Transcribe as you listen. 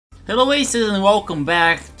Hello Aces and welcome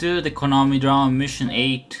back to the Konami drama mission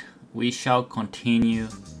 8. We shall continue.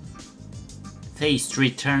 Phase 3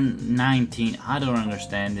 turn 19. I don't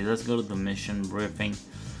understand it. Let's go to the mission briefing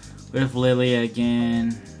with Lily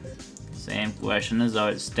again. Same question as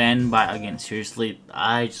always. Stand by again. Seriously,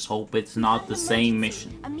 I just hope it's not the same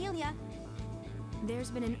mission. Amelia,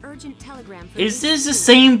 there's been an urgent telegram. Is this the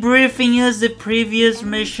same briefing as the previous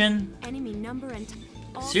mission? Enemy number and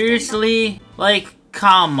Seriously? Like,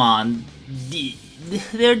 come on.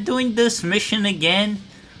 They're doing this mission again?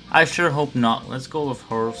 I sure hope not. Let's go with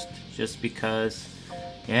Hurst, just because.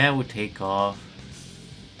 Yeah, we take off.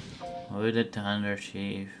 With the Thunder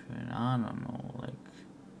Chief. And I don't know, like.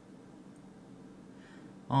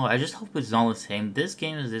 Oh, I just hope it's not the same. This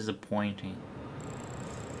game is disappointing.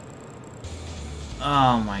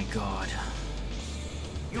 Oh my god.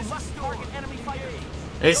 You must target enemy fire.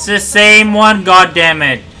 It's the same one,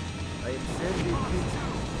 goddammit.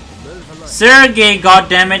 Sergey,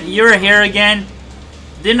 goddammit, you're here again.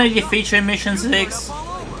 Didn't I feature in Mission 6? Come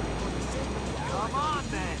on,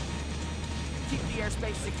 then. Keep the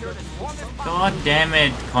airspace secured as long as possible. God damn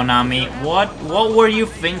it, Konami. What were you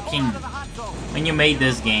thinking when you made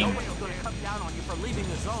this game? Nobody's gonna come down on you for leaving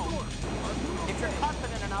the zone. If you're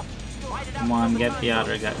confident enough, fight it out. Come on, get the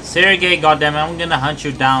other guy. Sergey, goddammit, I'm gonna hunt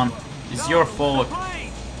you down. It's your fault.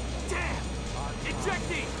 Plane. Damn.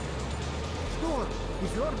 Ejecting.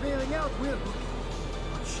 If you're bailing out, we're...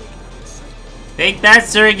 Take that,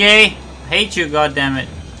 Sergey. Hate you, goddammit.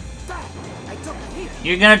 I took a hit.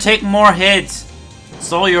 You're gonna take more hits.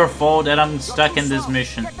 It's all your fault that I'm stuck in this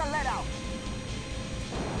mission. Get the lead out.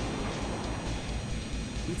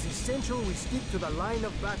 It's essential we stick to the line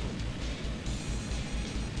of battle.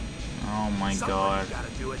 Oh my god. Somebody's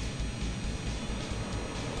gotta do it.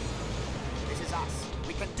 This is us.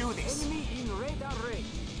 We can do this. Enemy in radar range.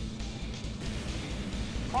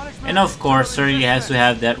 And of course, Sergey has to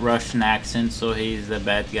have that Russian accent, so he's the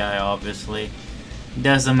bad guy, obviously.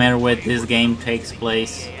 Doesn't matter where this game takes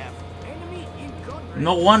place. Enemy in gun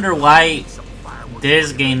No wonder why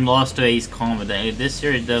this game lost to Ace Combat. This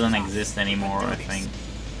year it doesn't exist anymore, I think.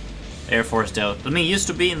 Airforce dealt. I mean, it used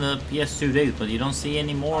to be in the PS2 days, but you don't see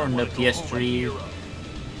anymore in the PS3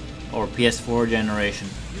 or PS4 generation.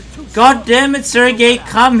 God damn it, Sergey,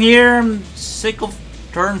 come here! I'm sick of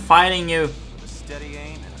turn fighting you. A steady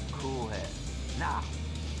aim and a cool head. Now.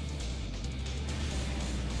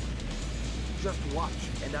 Just watch,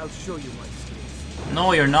 and I'll show you my skills.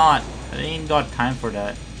 No, you're not. I ain't got time for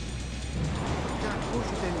that. Can't push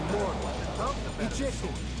it anymore. Ejected.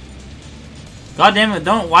 God damn it!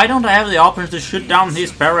 Why don't I have the option to shoot down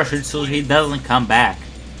his parachute so he doesn't come back?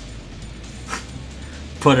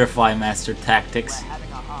 Butterfly Master tactics. We're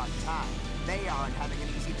having a hard time. They aren't having an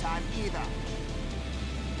easy time either.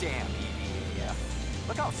 Damn EVAF.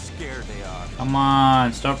 Look how scared they are. Come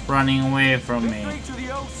on, stop running away from me. Victory to the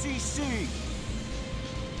OCC.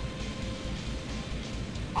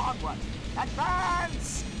 Onward.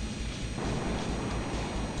 Advance.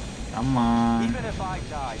 Come on. Even if I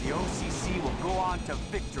die, the OCC will go on to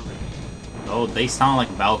victory. Oh, they sound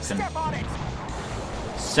like Balkan. Step on it.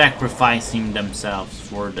 Sacrificing themselves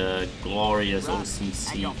for the glorious Run, and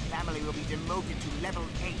OCC. your family will be demoted to level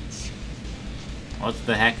H. What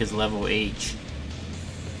the heck is level H?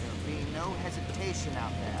 There'll be no hesitation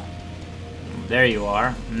out there. There you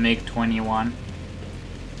are, MiG-21.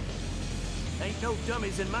 Ain't no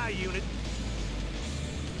dummies in my unit.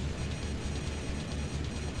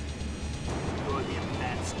 You're the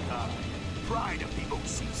advanced guard. Pride of the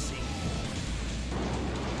OCC.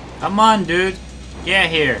 Come on, dude.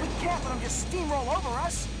 Get here. We can't let them just steamroll over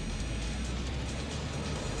us.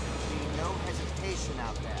 There'll be no hesitation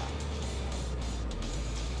out there.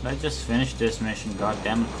 Let's just finish this mission. God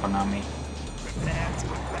damn it, Konami. Prepare to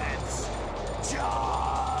advance.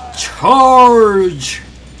 Charge! Charge!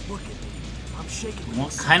 Look at me. I'm shaking.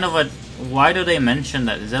 What kind of a... Why do they mention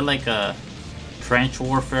that? Is that like a trench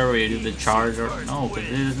warfare where you do the charge? Or no, because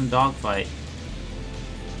it isn't dogfight.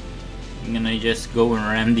 You're gonna just go and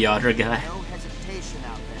ram the other guy. No hesitation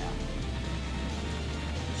out there.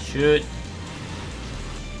 Shoot.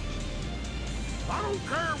 I don't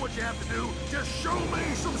care what you have to do, just show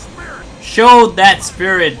me some spirit. Show that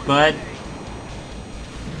spirit, bud.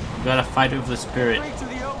 You gotta fight with the spirit. Victory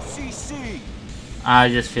to the OCC. I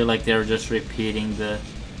just feel like they're just repeating the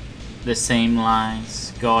same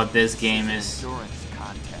lines. God, this game is Endurance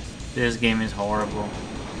contest. this game is horrible.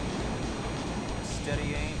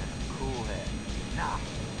 Steady aim and a cool head. Now,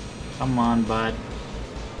 Come on, bud.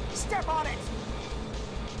 step on it.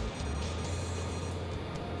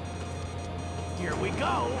 Here we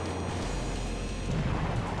go.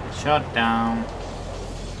 Shut down.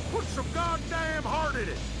 Put some goddamn heart in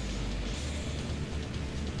it.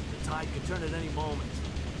 The tide could turn at any moment.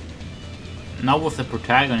 Not with the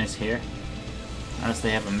protagonist here. Unless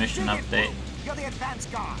they have a mission update. You're the advance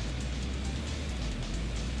guard.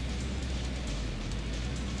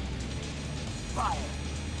 Fire!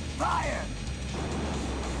 Fire!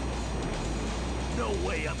 No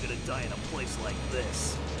way I'm gonna die in a place like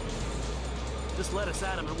this. Just let us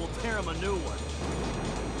at him and we'll tear him a new one.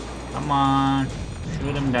 Come on.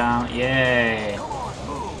 Shoot him down. Yay. Come on,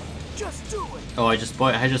 move! Just do it! Oh, I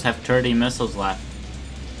just have 30 missiles left.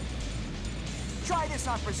 Try this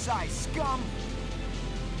on precise, scum!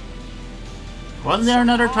 Wasn't there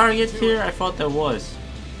another target here? I thought there was.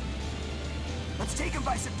 Let's take him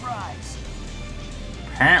by surprise.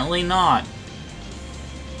 Apparently not.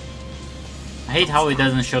 I hate how he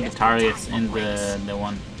doesn't show the targets in the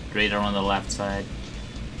one radar on the left side.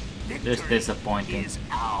 Just disappointing. Is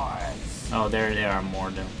ours. Oh, there are more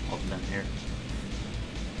of them here.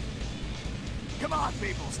 Come on,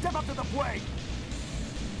 people, step up to the plate.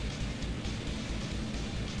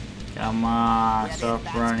 Come on, We're the stop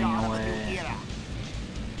advance running guard of the away. new era.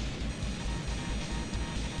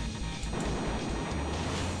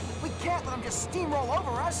 We can't let them just steamroll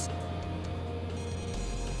over us.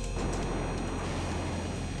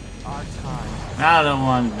 Our time. Another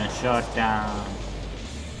one's been shot down.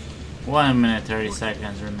 1 minute 30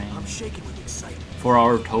 seconds remain I'm shaking with excitement. for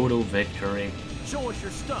our total victory. Show us your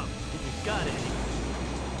stuff, if you've got any.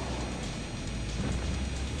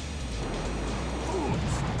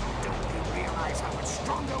 Fools! Don't you realize how much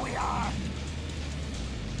stronger we are?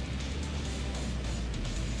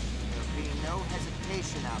 There'll be no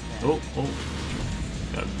hesitation out there. Oh.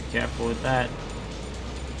 Gotta be careful with that.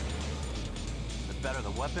 The better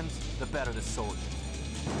the weapons, the better the soldiers.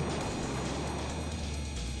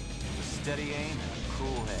 A steady aim and a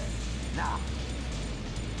cool head. Now,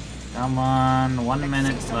 Come on, 1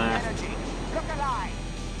 minute left. energy. Look alive.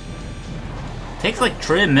 Takes like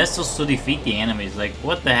 3 missiles to defeat the enemies. Like,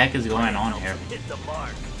 what the heck is going on here? Hit the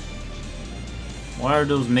mark. Why are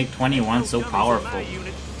those MiG-21 so powerful?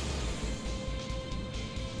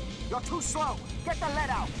 You're too slow. Get the lead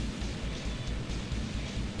out.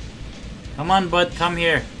 Come on, bud, come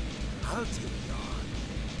here. I'll take it on.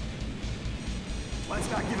 Let's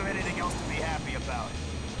not give him anything else to be happy about.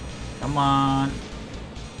 Come on.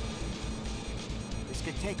 This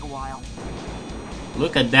could take a while.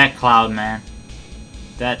 Look at that cloud, man.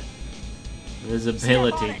 That Step on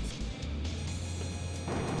visibility. it.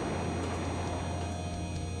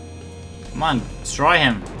 Come on, destroy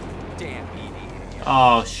him. Damn idiot.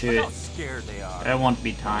 Oh, Look shoot. how scared they are. That won't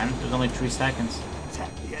be timed. There's only 3 seconds. Attack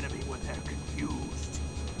the enemy when they're confused.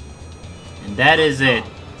 And that is it.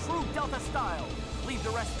 True Delta style. Leave the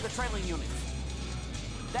rest of the trailing units.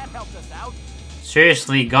 That helped us out.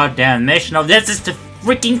 Seriously, goddamn mission. Oh, this is the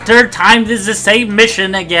freaking 3rd time this is the same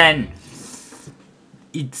mission again.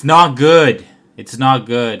 It's not good. It's not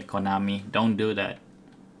good, Konami. Don't do that.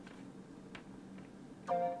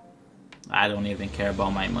 I don't even care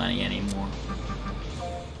about my money anymore.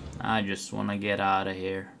 I just want to get out of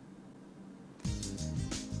here.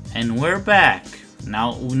 And we're back.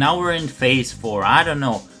 Now we're in phase 4. I don't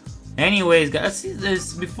know. Anyways, guys, let's see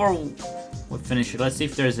this before we finish it. Let's see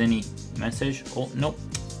if there's any message. Oh, nope.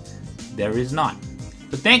 There is not.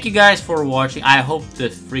 But thank you guys for watching. I hope the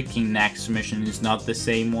freaking next mission is not the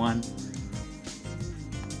same one.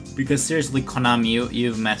 Because seriously, Konami,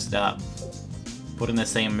 you've messed up. Putting the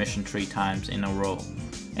same mission 3 times in a row.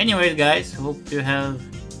 Anyways, guys, hope you have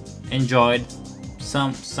enjoyed,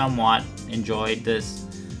 somewhat enjoyed this.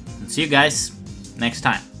 And see you guys next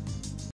time.